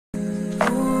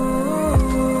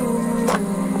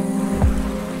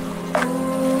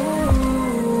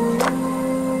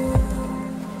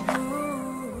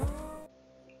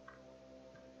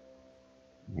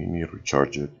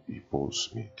charger y Paul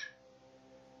Smith.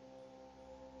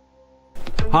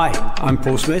 Hi, I'm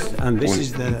Paul Smith and this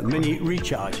is the Mini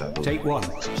Recharge, take one.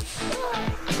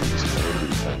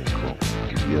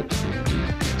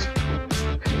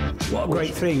 What a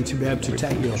great thing to be able to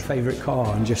take your favourite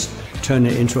car and just turn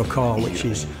it into a car which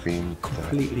is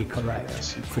completely correct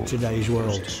for today's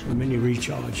world. The Mini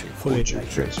Recharge, fully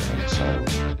electric.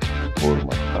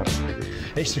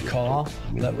 It's a car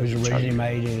that was originally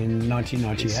made in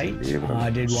 1998. I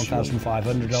did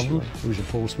 1,500 of them. It was a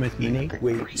Paul Smith Mini.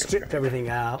 We stripped everything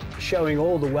out, showing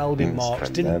all the welding marks.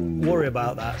 Didn't worry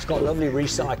about that. It's got lovely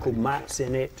recycled mats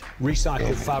in it,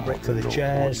 recycled fabric for the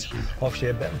chairs, obviously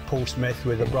a bit of Paul Smith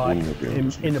with a bright,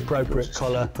 inappropriate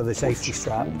colour for the safety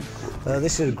strap.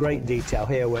 This is a great detail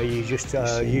here where you just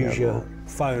use your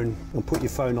phone and put your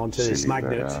phone onto this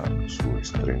magnet.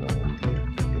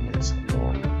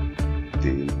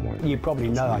 You probably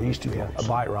know I used to be a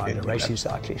bike rider, racing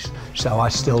cyclist, so I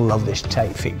still love this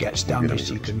tape. If it gets damaged,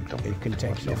 you can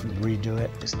take it off and redo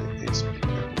it.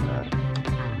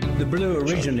 The blue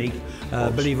originally,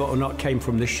 believe it or not, came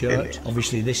from this shirt.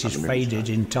 Obviously this is faded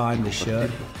in time, this shirt.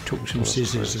 Took some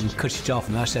scissors and cut it off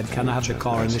and I said, can I have the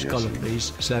car in this colour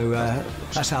please? So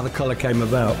that's how the colour came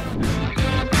about.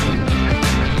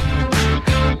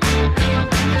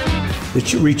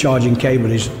 The recharging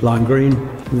cable is lime green.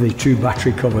 The two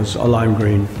battery covers are lime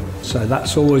green. So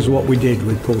that's always what we did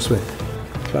with Paul Smith.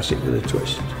 Classic with a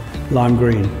twist. Lime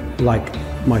green, like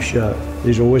my shirt.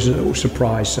 There's always a little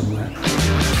surprise somewhere.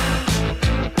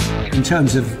 In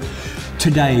terms of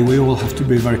today, we all have to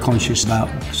be very conscious about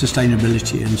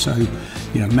sustainability, and so,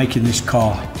 you know, making this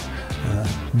car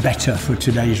better for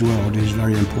today's world is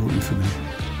very important for me.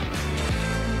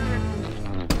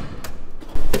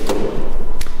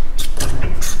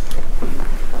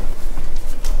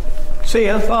 See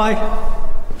ya, bye.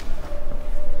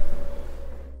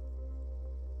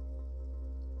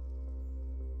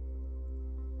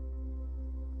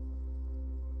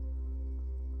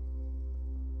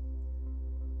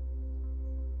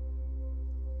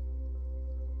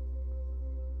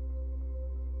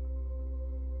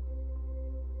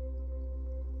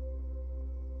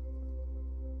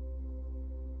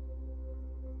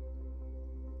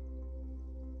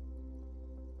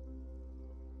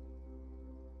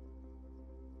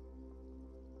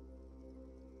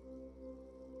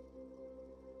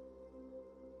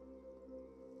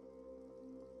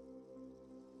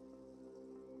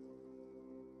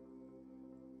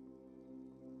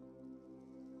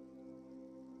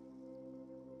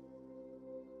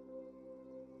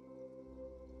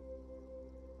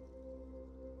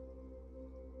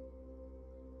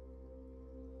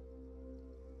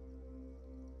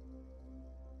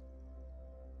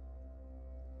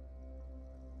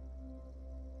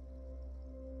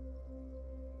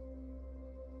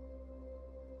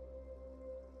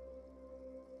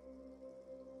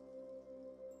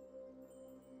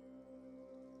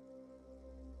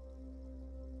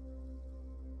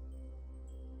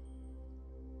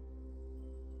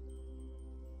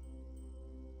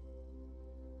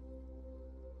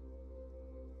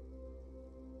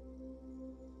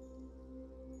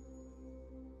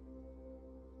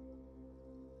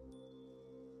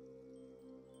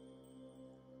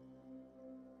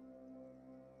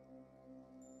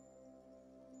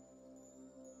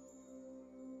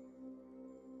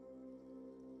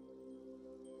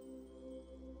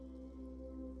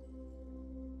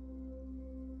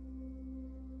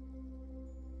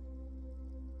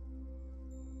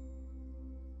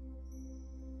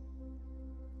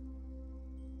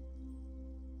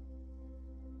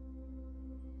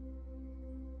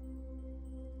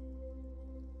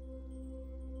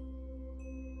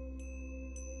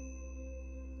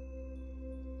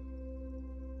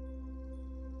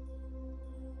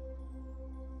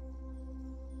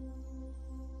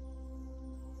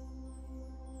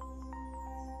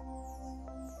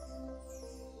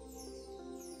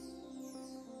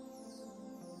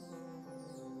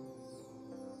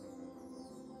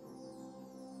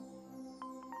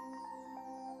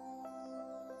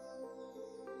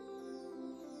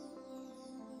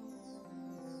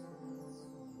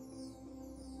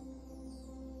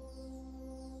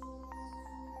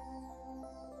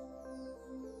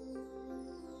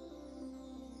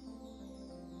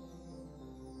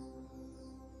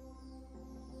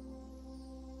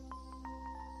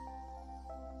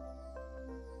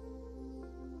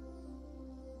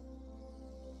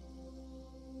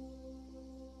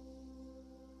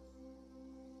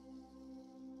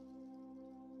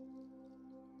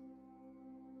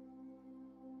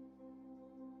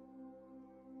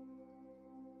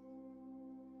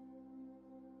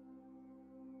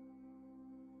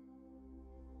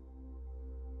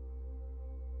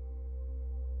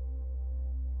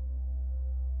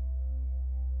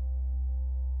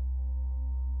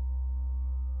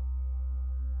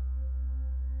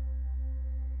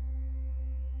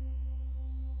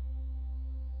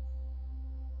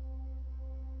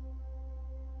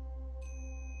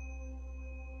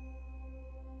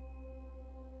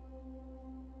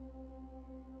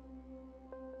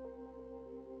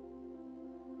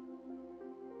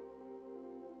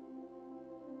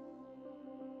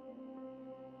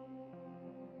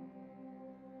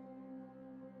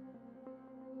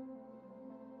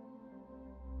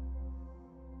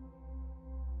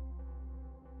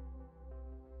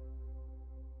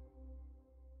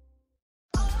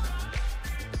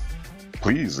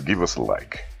 Please give us a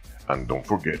like and don't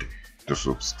forget to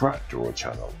subscribe to our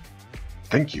channel.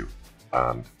 Thank you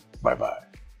and bye-bye.